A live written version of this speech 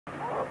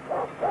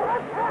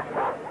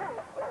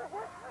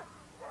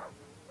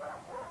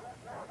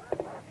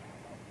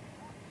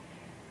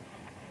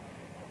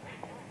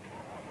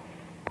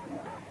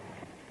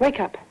Wake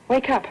up.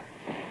 Wake up.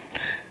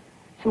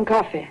 Some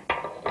coffee.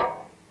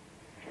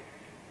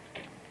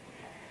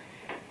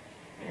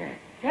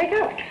 Wake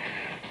up.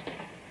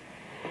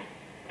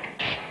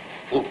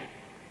 Oh.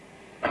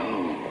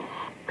 Oh.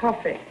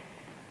 Coffee.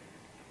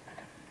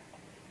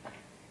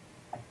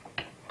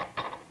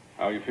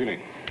 How are you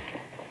feeling?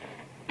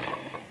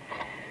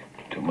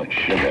 Too much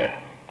sugar.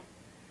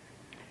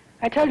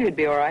 I told you it'd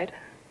be all right.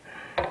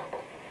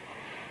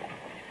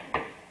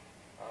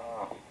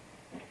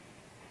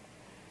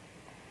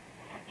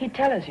 He'd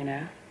tell us, you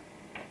know.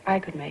 I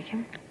could make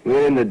him.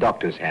 We're in the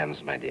doctor's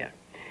hands, my dear.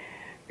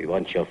 We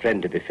want your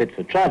friend to be fit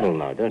for travel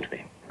now, don't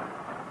we?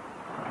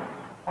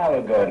 I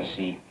will go and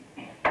see.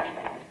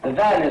 The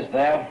van is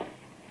there.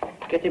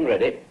 Get him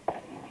ready.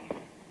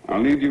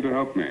 I'll need you to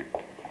help me.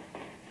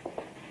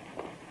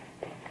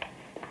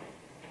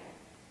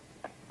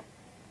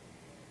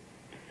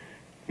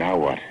 Now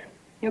what?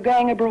 You're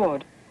going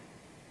abroad.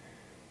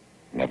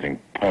 Nothing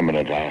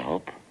permanent, I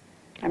hope.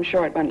 I'm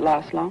sure it won't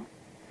last long.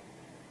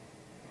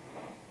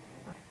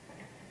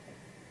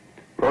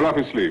 Roll up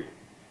his sleeve.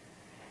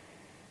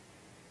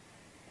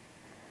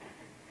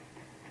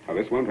 Now,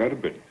 this won't hurt a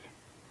bit.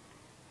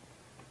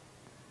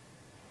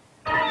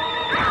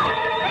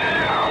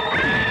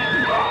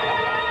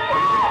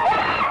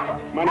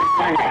 Money,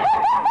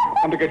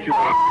 come to get you.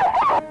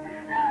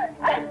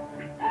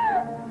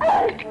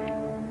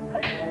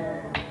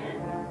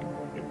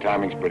 Your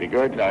timing's pretty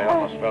good. I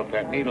almost felt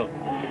that needle.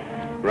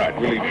 Right,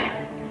 we'll leave.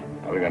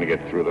 How are we going to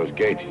get through those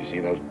gates? You see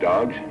those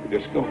dogs?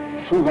 Just go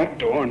through that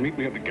door and meet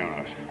me at the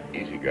guard.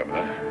 Easy,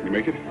 Governor. You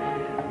make it?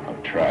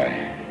 I'll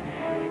try.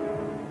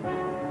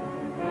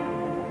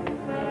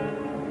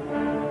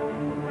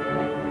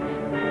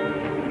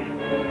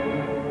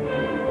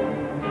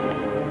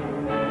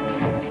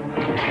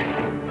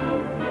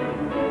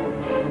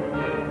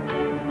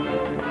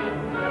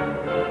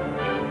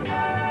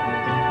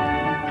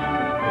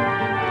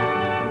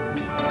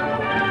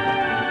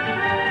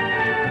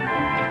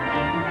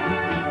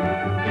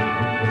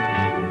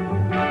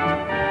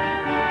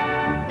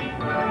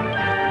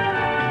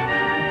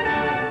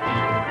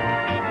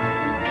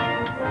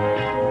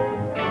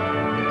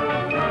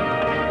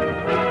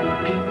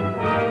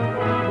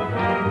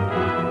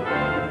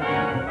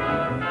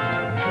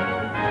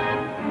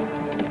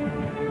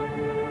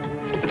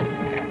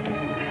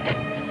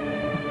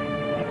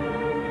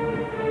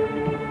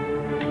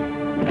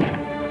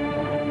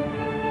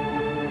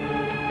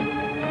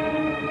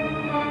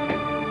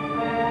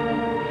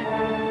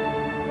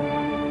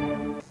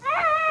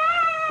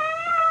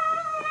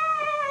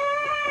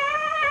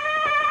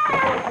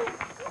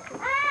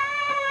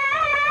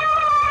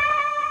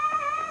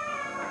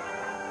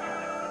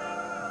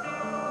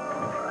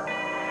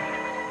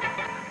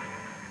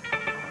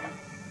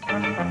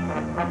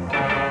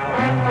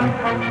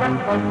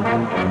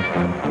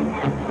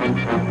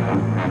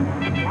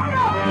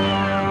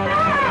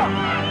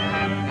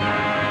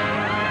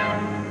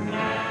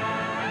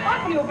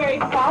 I feel very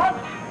fast.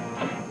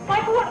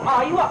 Michael, what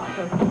are you up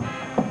to?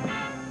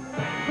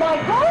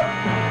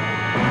 Michael?